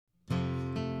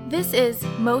This is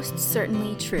most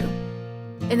certainly true.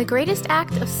 In the greatest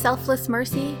act of selfless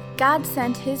mercy, God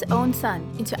sent His own Son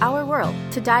into our world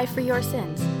to die for your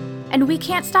sins, and we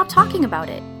can't stop talking about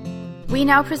it. We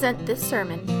now present this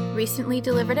sermon, recently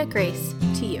delivered at Grace,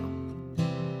 to you.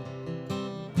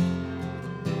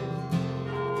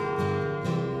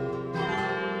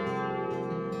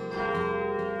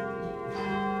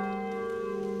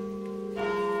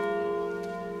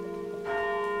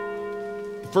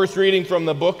 First reading from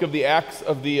the book of the Acts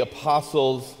of the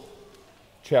Apostles,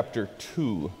 chapter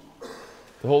 2.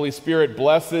 The Holy Spirit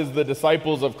blesses the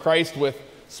disciples of Christ with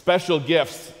special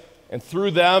gifts, and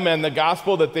through them and the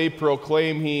gospel that they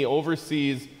proclaim, He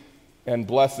oversees and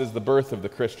blesses the birth of the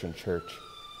Christian church.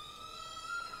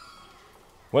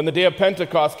 When the day of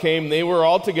Pentecost came, they were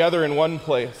all together in one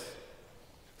place.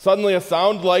 Suddenly a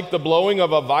sound like the blowing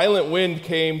of a violent wind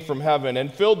came from heaven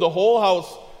and filled the whole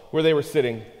house where they were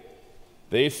sitting.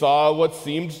 They saw what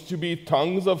seemed to be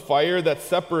tongues of fire that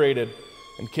separated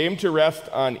and came to rest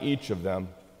on each of them.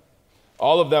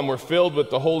 All of them were filled with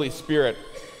the Holy Spirit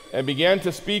and began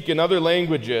to speak in other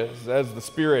languages as the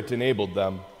Spirit enabled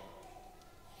them.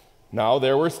 Now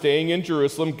there were staying in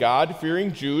Jerusalem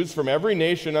God-fearing Jews from every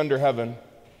nation under heaven.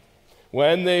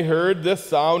 When they heard this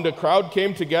sound, a crowd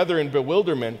came together in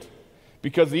bewilderment,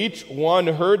 because each one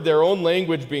heard their own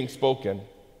language being spoken.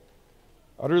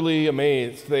 Utterly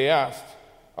amazed, they asked,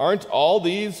 "Aren't all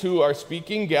these who are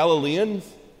speaking Galileans?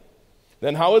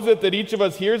 Then how is it that each of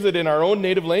us hears it in our own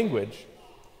native language?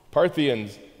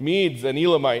 Parthians, Medes and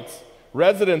Elamites,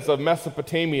 residents of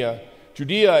Mesopotamia,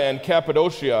 Judea and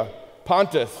Cappadocia,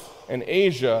 Pontus and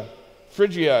Asia,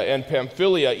 Phrygia and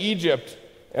Pamphylia, Egypt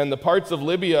and the parts of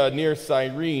Libya near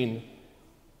Cyrene,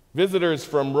 visitors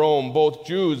from Rome, both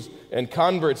Jews and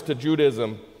converts to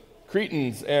Judaism,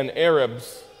 Cretans and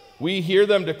Arabs. We hear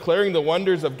them declaring the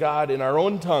wonders of God in our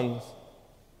own tongues."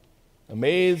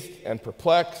 Amazed and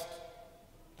perplexed,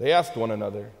 they asked one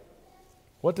another,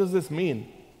 "What does this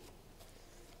mean?"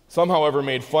 Some, however,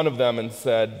 made fun of them and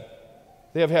said,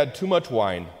 "They have had too much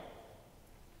wine."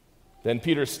 Then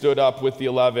Peter stood up with the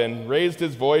 11, raised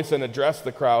his voice, and addressed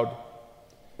the crowd.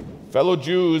 "Fellow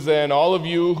Jews and all of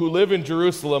you who live in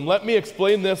Jerusalem, let me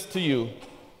explain this to you.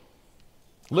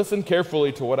 Listen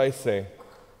carefully to what I say.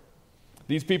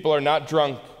 These people are not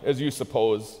drunk, as you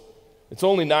suppose. It's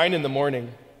only 9 a.m.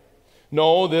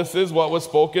 No, this is what was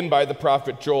spoken by the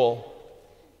prophet Joel.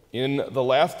 In the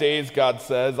last days, God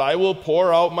says, I will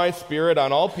pour out my Spirit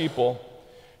on all people.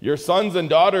 Your sons and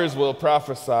daughters will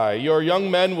prophesy. Your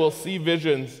young men will see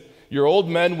visions. Your old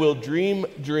men will dream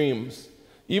dreams.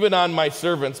 Even on my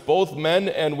servants, both men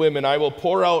and women, I will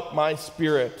pour out my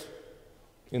Spirit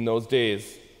in those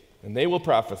days, and they will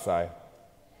prophesy.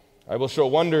 I will show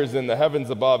wonders in the heavens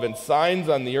above and signs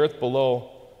on the earth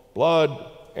below, blood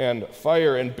and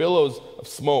fire and billows of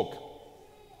smoke.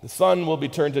 The sun will be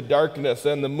turned to darkness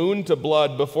and the moon to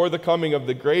blood before the coming of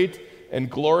the great and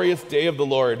glorious day of the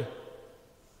Lord.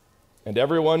 And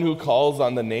everyone who calls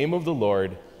on the name of the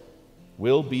Lord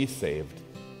will be saved."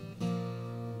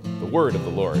 The word of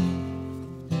the Lord.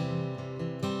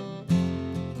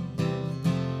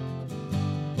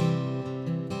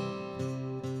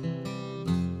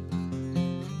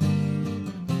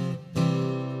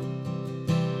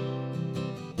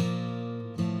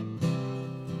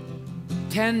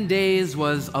 "10 days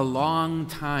was a long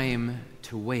time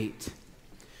to wait."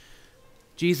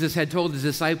 Jesus had told his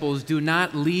disciples, "Do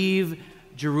not leave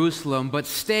Jerusalem, but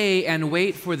stay and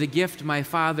wait for the gift my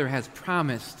Father has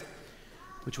promised,"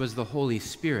 which was the Holy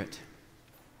Spirit.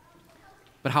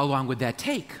 But how long would that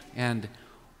take? And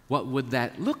what would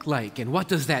that look like? And what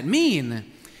does that mean?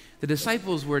 The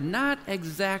disciples were not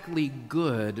exactly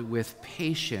good with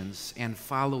patience and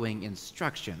following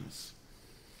instructions.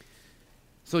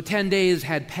 So 10 days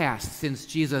had passed since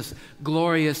Jesus'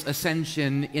 glorious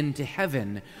ascension into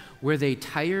heaven. Were they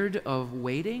tired of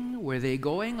waiting? Were they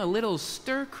going a little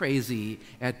stir-crazy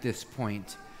at this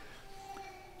point?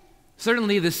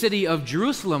 Certainly the city of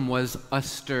Jerusalem was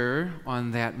astir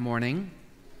on that morning.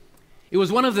 It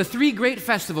was one of the 3 great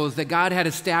festivals that God had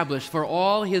established for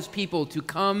all His people to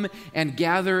come and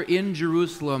gather in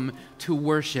Jerusalem to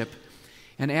worship.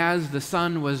 And as the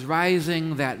sun was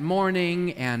rising that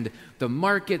morning and the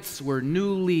markets were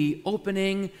newly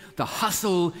opening, the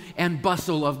hustle and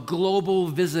bustle of global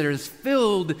visitors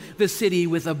filled the city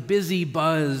with a busy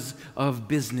buzz of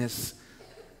business.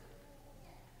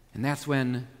 And that's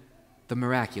when the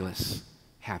miraculous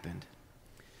happened.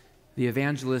 The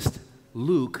evangelist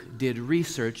Luke did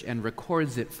research and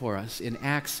records it for us in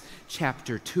Acts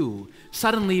chapter 2.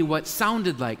 Suddenly what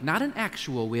sounded like, not an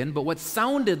actual wind, but what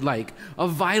sounded like a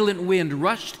violent wind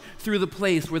rushed through the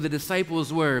place where the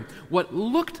disciples were. What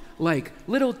looked like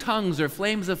little tongues or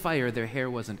flames of fire, their hair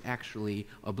wasn't actually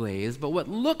ablaze, but what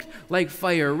looked like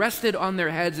fire rested on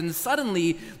their heads, and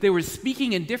suddenly they were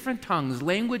speaking in different tongues,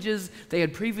 languages they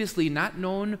had previously not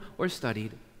known or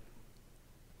studied.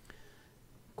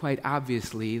 Quite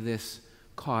obviously, this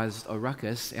caused a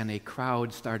ruckus and a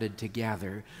crowd started to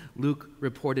gather. Luke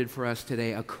reported for us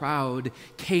today, a crowd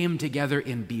came together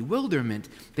in bewilderment.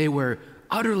 They were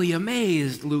utterly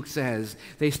amazed, Luke says.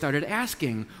 They started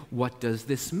asking, what does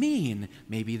this mean?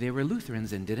 Maybe they were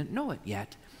Lutherans and didn't know it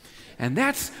yet. And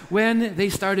that's when they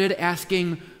started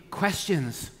asking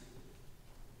questions.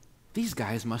 These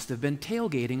guys must have been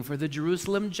tailgating for the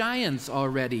Jerusalem Giants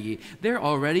already. They're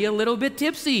already a little bit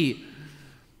tipsy.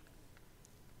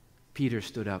 Peter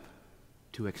stood up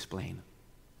to explain.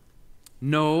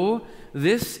 No,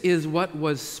 this is what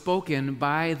was spoken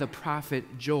by the prophet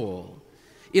Joel.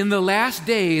 In the last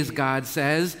days, God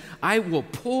says, I will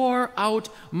pour out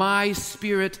my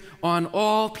Spirit on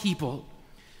all people.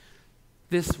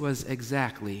 This was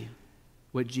exactly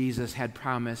what Jesus had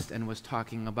promised and was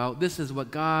talking about. This is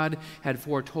what God had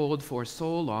foretold for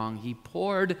so long. He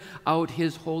poured out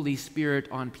his Holy Spirit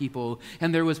on people,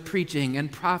 and there was preaching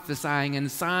and prophesying and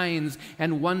signs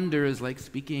and wonders, like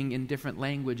speaking in different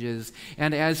languages.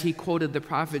 And as he quoted the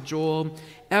prophet Joel,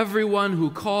 everyone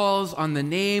who calls on the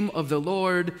name of the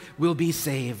Lord will be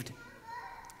saved.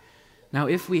 Now,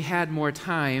 if we had more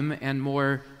time and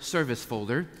more service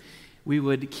folder, we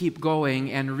would keep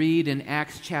going and read in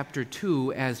Acts chapter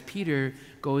 2 as Peter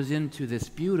goes into this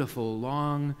beautiful,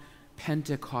 long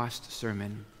Pentecost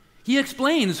sermon. He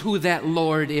explains who that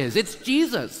Lord is. It's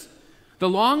Jesus, the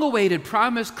long-awaited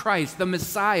promised Christ, the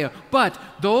Messiah. But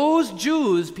those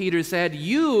Jews, Peter said,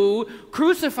 you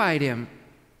crucified him.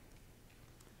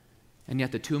 And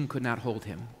yet the tomb could not hold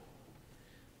him.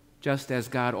 Just as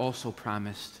God also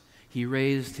promised, he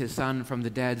raised his Son from the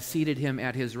dead, seated him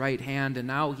at his right hand, and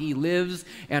now he lives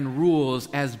and rules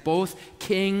as both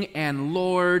King and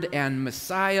Lord and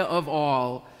Messiah of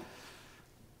all.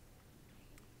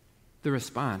 The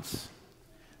response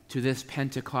to this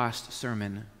Pentecost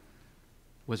sermon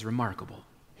was remarkable.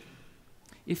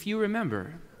 If you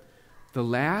remember, the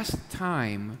last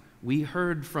time we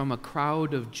heard from a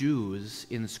crowd of Jews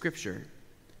in Scripture,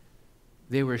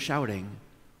 they were shouting,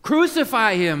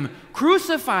 crucify him,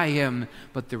 crucify him.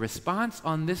 But the response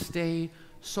on this day,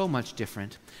 so much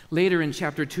different. Later in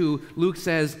chapter 2, Luke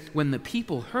says, when the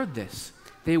people heard this,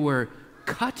 they were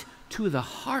cut to the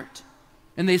heart.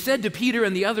 And they said to Peter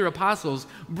and the other apostles,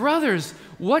 brothers,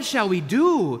 what shall we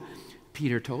do?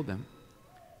 Peter told them,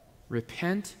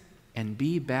 repent and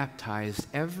be baptized,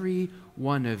 every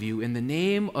one of you, in the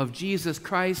name of Jesus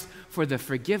Christ for the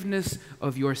forgiveness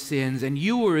of your sins, and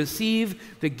you will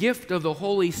receive the gift of the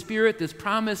Holy Spirit. This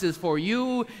promise is for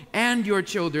you and your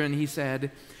children, he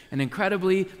said. And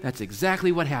incredibly, that's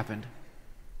exactly what happened.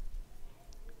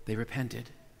 They repented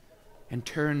and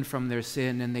turned from their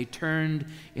sin, and they turned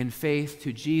in faith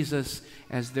to Jesus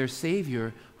as their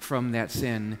Savior from that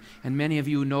sin. And many of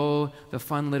you know the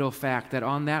fun little fact that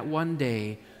on that one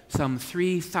day, some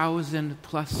 3,000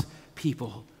 plus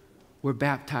people were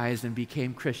baptized and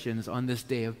became Christians on this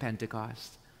day of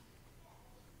Pentecost.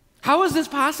 How is this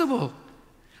possible?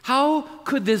 How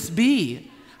could this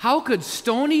be? How could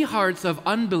stony hearts of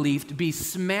unbelief be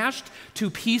smashed to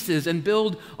pieces and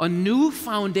build a new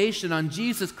foundation on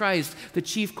Jesus Christ, the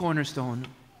chief cornerstone?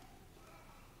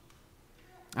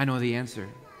 I know the answer.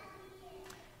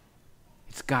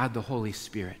 It's God the Holy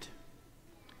Spirit.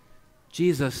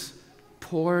 Jesus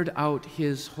poured out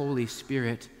his Holy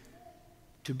Spirit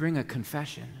to bring a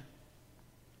confession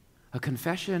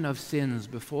of sins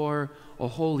before a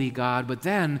holy God, but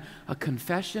then a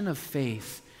confession of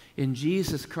faith in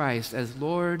Jesus Christ as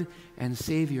Lord and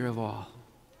Savior of all.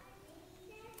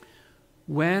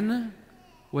 When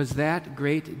was that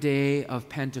great day of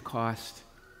Pentecost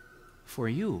for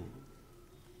you?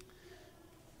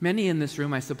 Many in this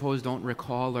room, I suppose, don't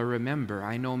recall or remember.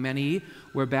 I know many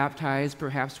were baptized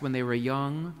perhaps when they were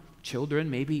young,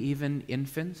 children, maybe even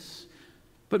infants.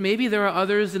 But maybe there are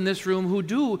others in this room who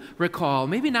do recall,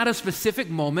 maybe not a specific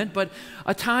moment, but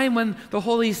a time when the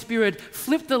Holy Spirit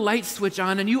flipped the light switch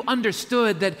on and you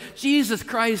understood that Jesus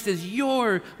Christ is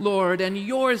your Lord and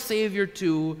your Savior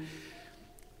too.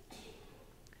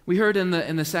 We heard in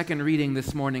the second reading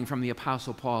this morning from the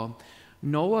Apostle Paul,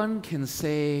 no one can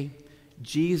say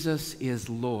Jesus is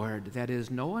Lord. That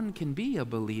is, no one can be a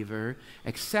believer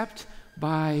except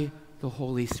by the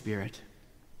Holy Spirit.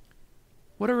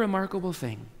 What a remarkable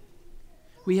thing.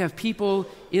 We have people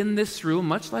in this room,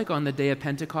 much like on the day of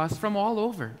Pentecost, from all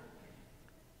over.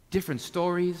 Different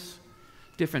stories,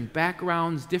 different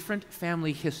backgrounds, different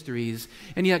family histories.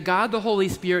 And yet God the Holy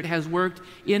Spirit has worked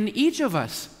in each of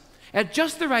us. At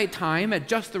just the right time, at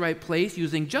just the right place,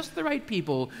 using just the right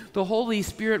people, the Holy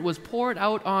Spirit was poured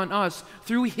out on us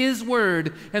through His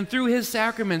Word and through His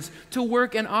sacraments to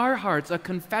work in our hearts a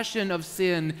confession of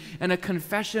sin and a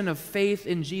confession of faith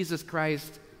in Jesus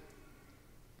Christ.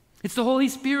 It's the Holy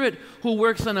Spirit who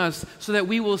works on us so that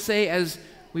we will say, as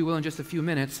we will in just a few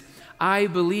minutes, I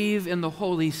believe in the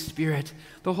Holy Spirit,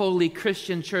 the holy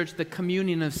Christian church, the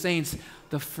communion of saints,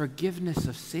 the forgiveness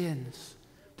of sins,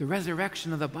 the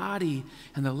resurrection of the body,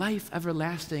 and the life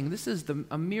everlasting. This is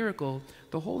a miracle.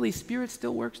 The Holy Spirit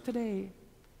still works today.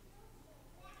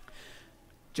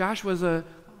 Josh was a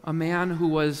man who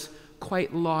was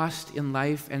quite lost in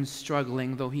life and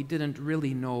struggling, though he didn't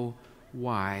really know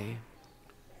why.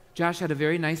 Josh had a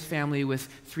very nice family with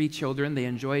 3 children. They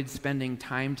enjoyed spending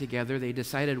time together. They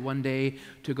decided one day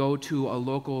to go to a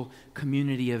local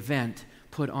community event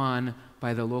put on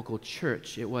by the local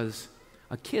church. It was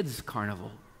a kids' carnival.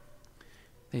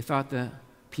 They thought the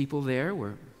people there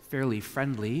were fairly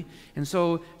friendly, and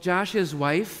so Josh's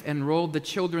wife enrolled the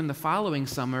children the following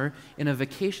summer in a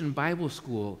vacation Bible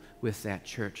school with that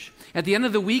church. At the end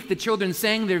of the week, the children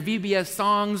sang their VBS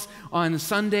songs on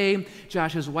Sunday.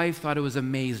 Josh's wife thought it was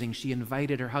amazing. She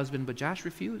invited her husband, but Josh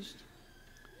refused.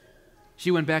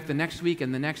 She went back the next week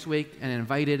and the next week and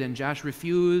invited, and Josh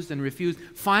refused and refused.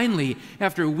 Finally,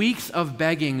 after weeks of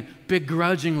begging,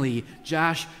 begrudgingly,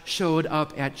 Josh showed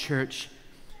up at church.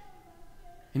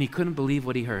 And he couldn't believe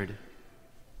what he heard.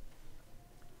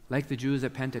 Like the Jews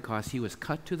at Pentecost, he was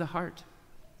cut to the heart,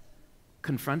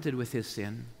 confronted with his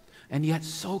sin, and yet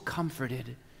so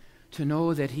comforted to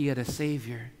know that he had a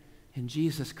Savior in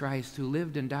Jesus Christ who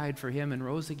lived and died for him and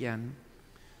rose again.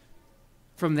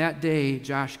 From that day,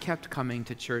 Josh kept coming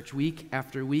to church week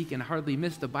after week and hardly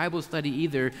missed a Bible study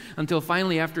either, until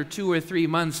finally, after 2 or 3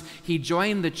 months, he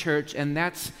joined the church, and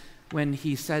that's when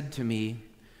he said to me,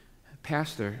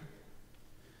 Pastor,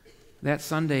 that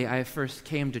Sunday I first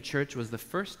came to church was the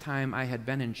first time I had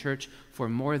been in church for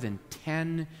more than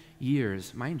 10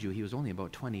 years. Mind you, he was only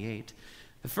about 28.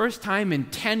 The first time in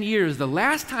 10 years. The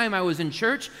last time I was in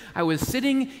church, I was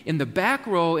sitting in the back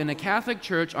row in a Catholic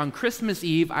church on Christmas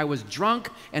Eve. I was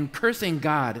drunk and cursing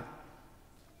God.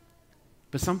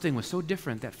 But something was so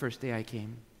different that first day I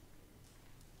came.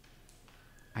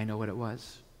 I know what it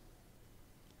was.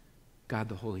 God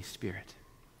the Holy Spirit.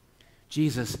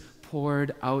 Jesus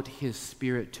poured out His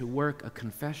Spirit to work a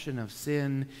confession of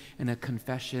sin and a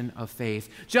confession of faith.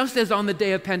 Just as on the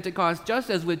day of Pentecost, just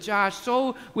as with Josh,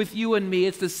 so with you and me,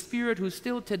 it's the Spirit who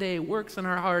still today works in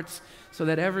our hearts so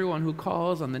that everyone who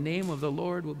calls on the name of the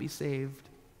Lord will be saved.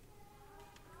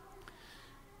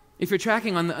 If you're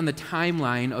tracking on the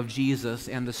timeline of Jesus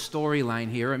and the storyline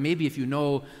here, or maybe if you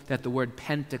know that the word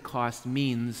Pentecost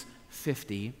means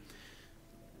 50,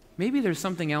 maybe there's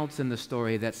something else in the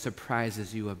story that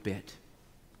surprises you a bit.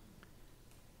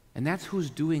 And that's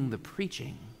who's doing the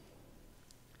preaching.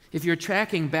 If you're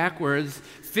tracking backwards,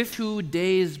 52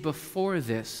 days before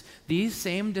this, these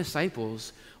same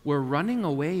disciples were running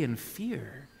away in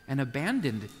fear and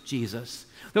abandoned Jesus.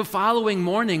 The following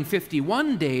morning,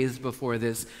 51 days before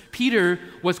this, Peter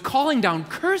was calling down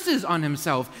curses on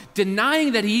himself,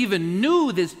 denying that he even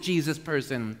knew this Jesus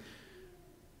person.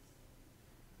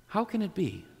 How can it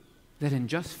be that in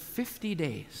just 50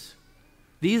 days,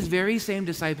 these very same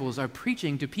disciples are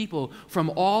preaching to people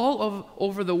from all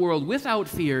over the world without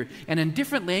fear and in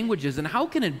different languages? And how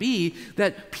can it be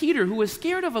that Peter, who was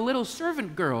scared of a little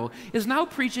servant girl, is now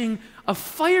preaching a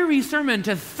fiery sermon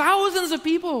to thousands of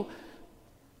people?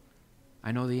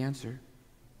 I know the answer.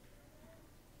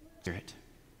 Spirit.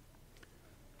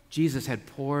 Jesus had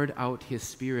poured out His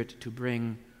Spirit to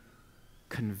bring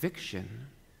conviction.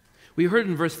 We heard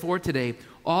in verse 4 today,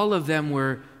 all of them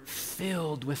were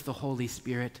filled with the Holy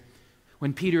Spirit.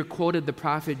 When Peter quoted the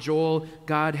prophet Joel,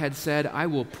 God had said, I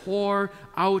will pour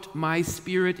out my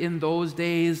Spirit in those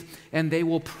days, and they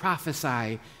will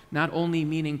prophesy, not only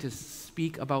meaning to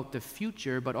speak about the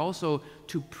future, but also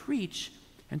to preach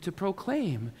and to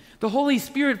proclaim. The Holy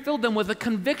Spirit filled them with a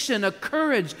conviction, a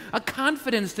courage, a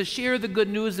confidence to share the good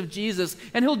news of Jesus,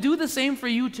 and He'll do the same for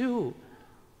you too.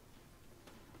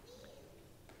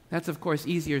 That's, of course,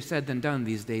 easier said than done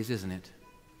these days, isn't it?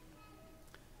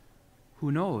 Who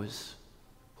knows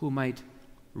who might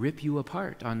rip you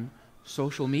apart on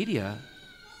social media?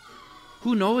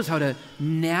 Who knows how to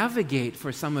navigate,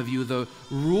 for some of you, the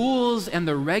rules and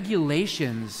the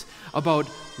regulations about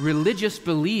religious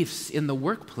beliefs in the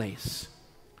workplace?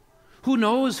 Who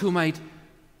knows who might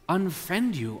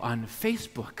unfriend you on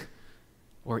Facebook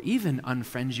or even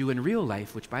unfriend you in real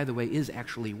life, which, by the way, is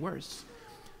actually worse.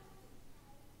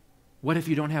 What if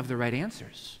you don't have the right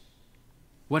answers?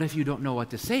 What if you don't know what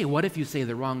to say? What if you say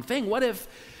the wrong thing? What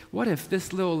if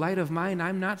this little light of mine,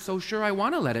 I'm not so sure I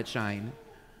want to let it shine?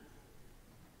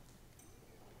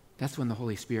 That's when the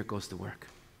Holy Spirit goes to work.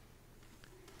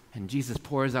 And Jesus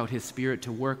pours out his Spirit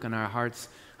to work in our hearts,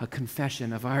 a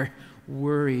confession of our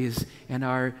worries and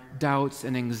our doubts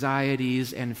and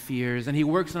anxieties and fears. And he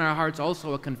works in our hearts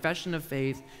also a confession of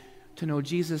faith to know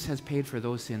Jesus has paid for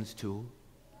those sins too.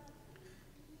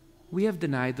 We have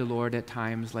denied the Lord at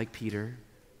times like Peter.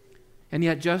 And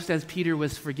yet just as Peter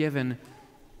was forgiven,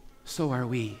 so are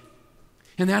we.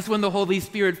 And that's when the Holy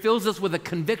Spirit fills us with a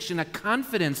conviction, a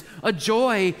confidence, a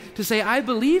joy to say, I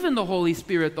believe in the Holy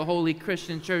Spirit, the Holy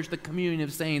Christian Church, the communion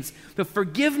of saints, the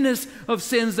forgiveness of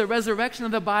sins, the resurrection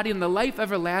of the body, and the life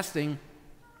everlasting.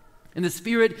 And the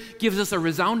Spirit gives us a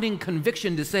resounding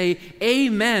conviction to say,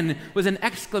 Amen, with an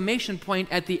exclamation point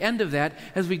at the end of that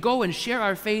as we go and share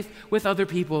our faith with other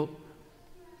people.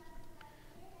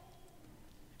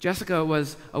 Jessica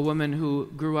was a woman who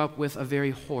grew up with a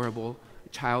very horrible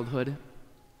childhood.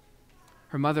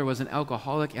 Her mother was an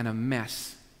alcoholic and a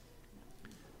mess.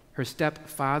 Her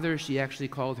stepfather, she actually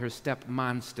called her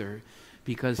step-monster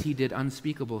because he did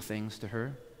unspeakable things to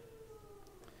her.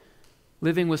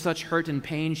 Living with such hurt and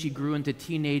pain, she grew into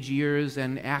teenage years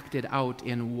and acted out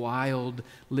in wild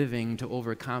living to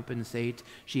overcompensate.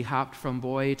 She hopped from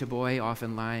boy to boy,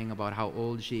 often lying about how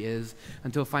old she is,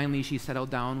 until finally she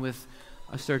settled down with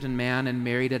a certain man and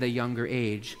married at a younger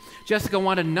age. Jessica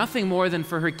wanted nothing more than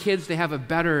for her kids to have a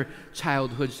better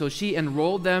childhood, so she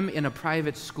enrolled them in a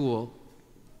private school.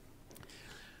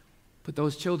 But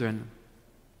those children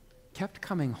kept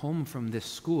coming home from this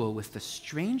school with the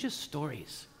strangest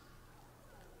stories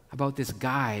about this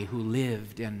guy who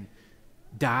lived and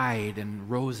died and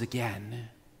rose again.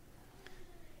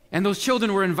 And those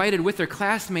children were invited with their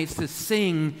classmates to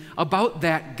sing about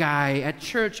that guy at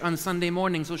church on Sunday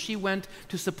morning. So she went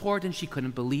to support, and she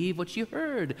couldn't believe what she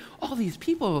heard. All these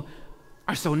people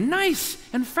are so nice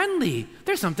and friendly.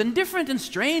 There's something different and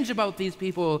strange about these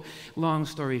people. Long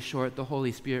story short, the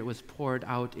Holy Spirit was poured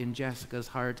out in Jessica's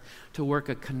heart to work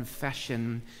a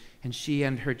confession, and she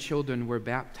and her children were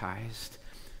baptized.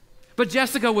 But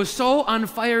Jessica was so on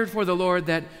fire for the Lord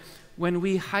that when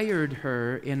we hired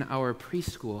her in our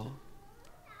preschool,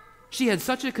 she had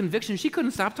such a conviction she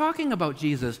couldn't stop talking about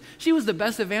Jesus. She was the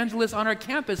best evangelist on our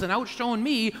campus and outshone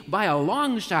me by a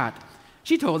long shot.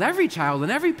 She told every child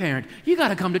and every parent, you got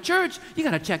to come to church. You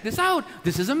got to check this out.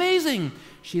 This is amazing.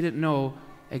 She didn't know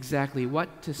exactly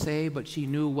what to say, but she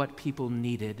knew what people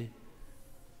needed,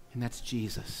 and that's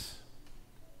Jesus.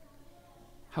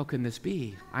 How can this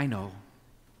be? I know.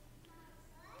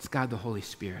 It's God the Holy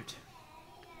Spirit.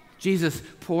 Jesus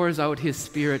pours out his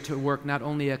Spirit to work not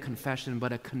only a confession,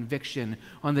 but a conviction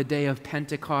on the day of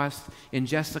Pentecost in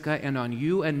Jessica and on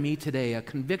you and me today. A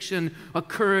conviction, a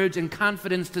courage, and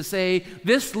confidence to say,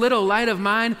 this little light of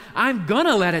mine, I'm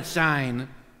gonna let it shine.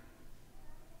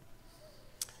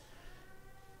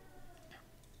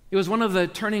 It was one of the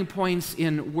turning points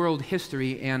in world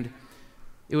history, and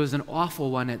it was an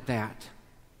awful one at that.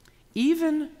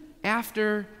 Even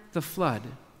after the flood,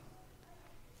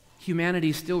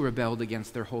 humanity still rebelled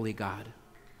against their holy God.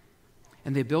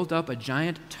 And they built up a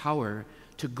giant tower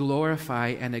to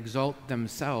glorify and exalt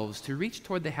themselves, to reach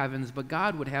toward the heavens, but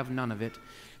God would have none of it.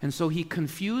 And so he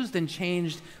confused and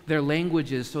changed their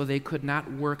languages so they could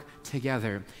not work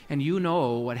together. And you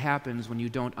know what happens when you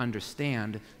don't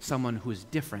understand someone who's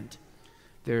different.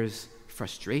 There's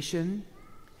frustration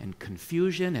and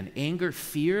confusion and anger,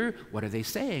 fear. What are they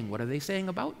saying? What are they saying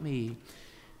about me?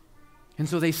 And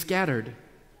so they scattered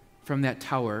from that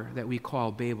tower that we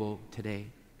call Babel today.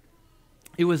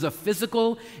 It was a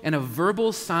physical and a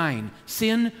verbal sign.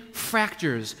 Sin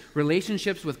fractures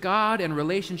relationships with God and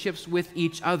relationships with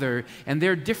each other, and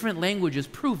their different languages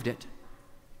proved it.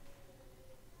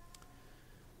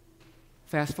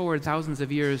 Fast forward thousands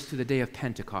of years to the day of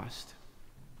Pentecost.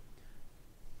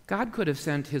 God could have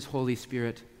sent his Holy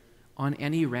Spirit on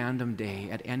any random day,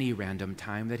 at any random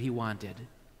time that he wanted.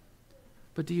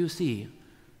 But do you see?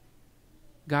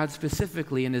 God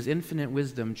specifically, in his infinite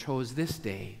wisdom, chose this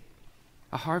day,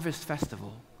 a harvest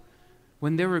festival,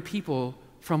 when there were people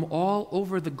from all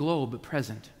over the globe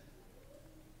present.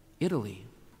 Italy,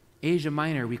 Asia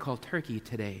Minor, we call Turkey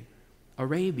today,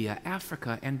 Arabia,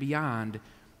 Africa, and beyond.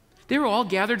 They were all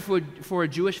gathered for a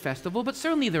Jewish festival, but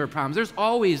certainly there were problems. There's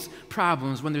always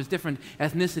problems when there's different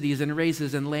ethnicities and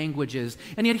races and languages.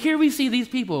 And yet here we see these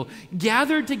people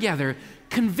gathered together,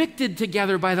 convicted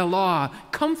together by the law,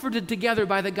 comforted together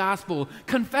by the gospel,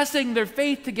 confessing their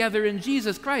faith together in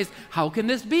Jesus Christ. How can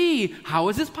this be? How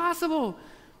is this possible?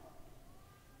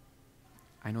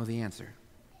 I know the answer.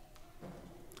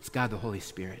 It's God the Holy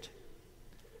Spirit.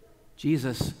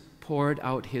 Jesus poured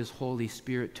out his Holy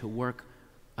Spirit to work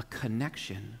a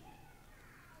connection.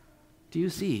 Do you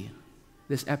see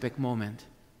this epic moment?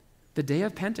 The day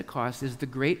of Pentecost is the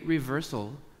great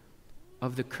reversal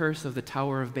of the curse of the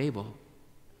Tower of Babel.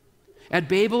 At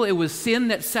Babel, it was sin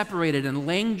that separated and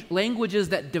languages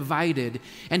that divided.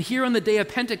 And here on the day of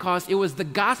Pentecost, it was the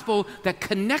gospel that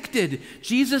connected.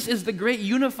 Jesus is the great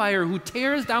unifier who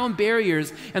tears down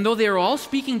barriers. And though they were all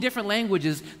speaking different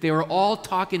languages, they were all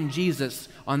talking Jesus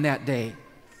on that day.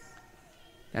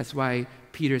 That's why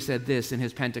Peter said this in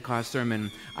his Pentecost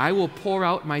sermon, "I will pour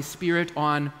out my Spirit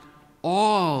on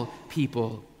all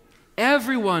people.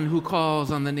 Everyone who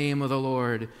calls on the name of the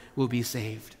Lord will be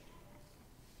saved."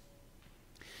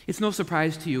 It's no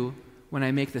surprise to you when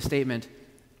I make the statement,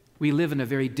 we live in a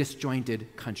very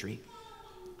disjointed country.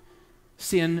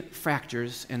 Sin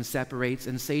fractures and separates,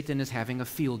 and Satan is having a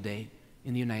field day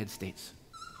in the United States.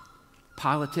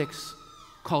 Politics,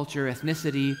 culture,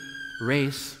 ethnicity,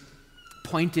 race,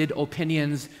 pointed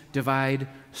opinions divide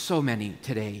so many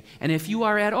today. And if you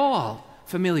are at all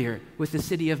familiar with the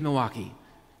city of Milwaukee,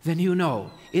 then you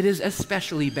know it is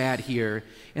especially bad here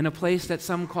in a place that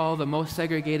some call the most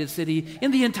segregated city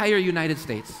in the entire United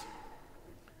States.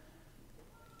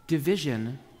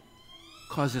 Division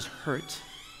causes hurt.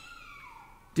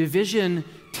 Division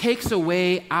takes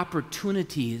away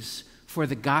opportunities for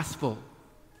the gospel.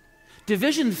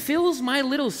 Division fills my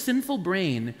little sinful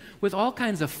brain with all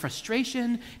kinds of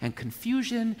frustration and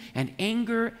confusion and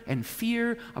anger and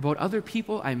fear about other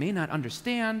people I may not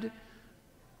understand.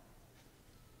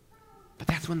 But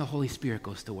that's when the Holy Spirit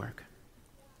goes to work.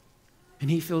 And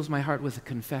he fills my heart with a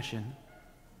confession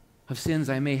of sins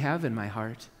I may have in my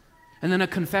heart. And then a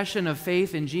confession of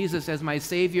faith in Jesus as my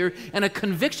Savior, and a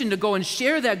conviction to go and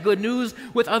share that good news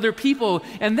with other people.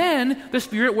 And then the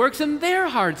Spirit works in their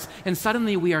hearts, and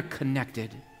suddenly we are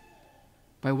connected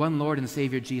by one Lord and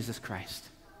Savior, Jesus Christ.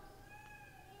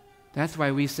 That's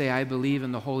why we say, I believe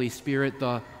in the Holy Spirit,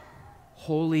 the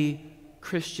holy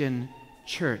Christian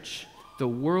church, the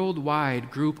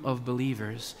worldwide group of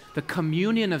believers, the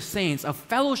communion of saints, a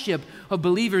fellowship of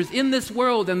believers in this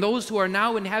world and those who are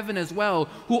now in heaven as well,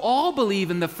 who all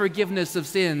believe in the forgiveness of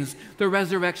sins, the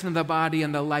resurrection of the body,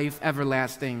 and the life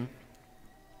everlasting.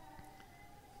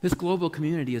 This global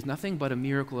community is nothing but a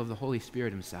miracle of the Holy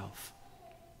Spirit himself.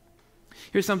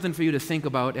 Here's something for you to think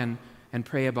about and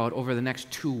pray about over the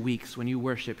next 2 weeks when you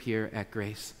worship here at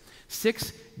Grace.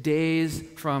 6 days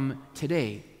from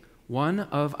today, one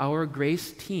of our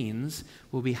Grace teens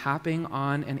will be hopping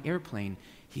on an airplane.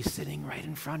 He's sitting right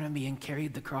in front of me and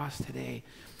carried the cross today.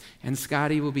 And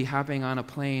Scotty will be hopping on a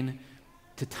plane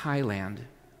to Thailand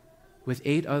with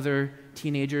 8 other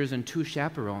teenagers and 2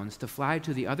 chaperones to fly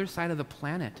to the other side of the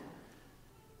planet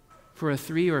for a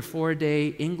 3 or 4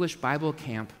 day English Bible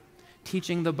camp,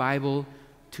 teaching the Bible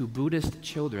to Buddhist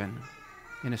children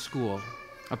in a school,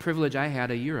 a privilege I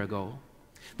had a year ago.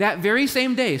 That very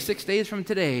same day, 6 days from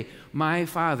today, my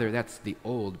father, that's the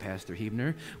old Pastor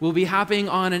Huebner, will be hopping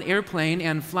on an airplane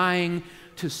and flying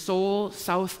to Seoul,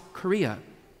 South Korea,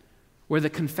 where the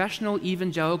Confessional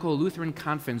Evangelical Lutheran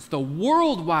Conference, the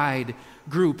worldwide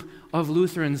group of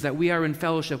Lutherans that we are in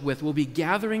fellowship with, will be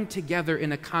gathering together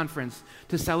in a conference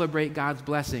to celebrate God's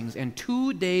blessings. And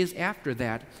 2 days after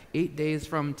that, 8 days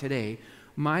from today,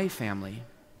 my family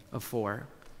of 4,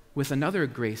 with another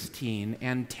Grace teen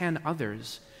and 10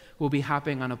 others, will be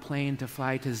hopping on a plane to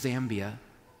fly to Zambia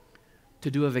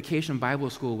to do a vacation Bible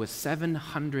school with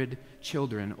 700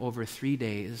 children over 3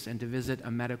 days and to visit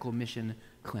a medical mission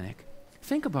clinic.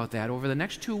 Think about that over the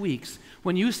next 2 weeks.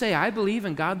 When you say, I believe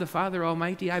in God the Father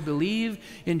Almighty, I believe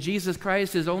in Jesus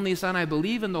Christ, his only Son, I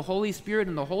believe in the Holy Spirit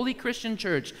and the Holy Christian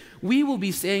Church, we will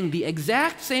be saying the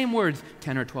exact same words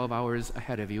 10 or 12 hours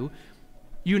ahead of you,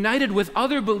 united with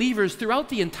other believers throughout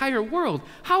the entire world.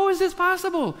 How is this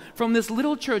possible? From this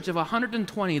little church of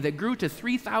 120 that grew to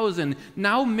 3,000,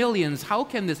 now millions, how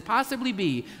can this possibly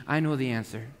be? I know the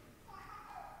answer.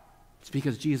 It's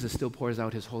because Jesus still pours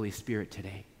out his Holy Spirit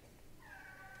today.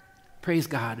 Praise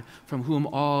God, from whom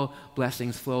all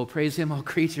blessings flow. Praise him, all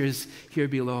creatures here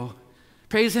below.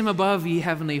 Praise him above, ye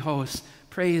heavenly hosts.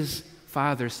 Praise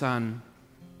Father, Son,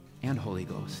 and Holy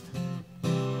Ghost.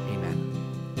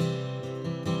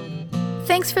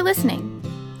 Thanks for listening.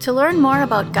 To learn more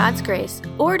about God's grace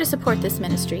or to support this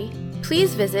ministry,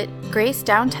 please visit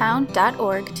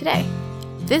gracedowntown.org today.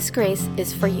 This grace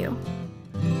is for you.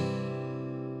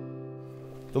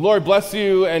 The Lord bless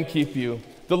you and keep you.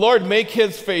 The Lord make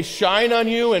his face shine on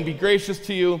you and be gracious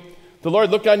to you. The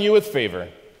Lord look on you with favor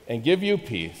and give you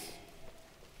peace.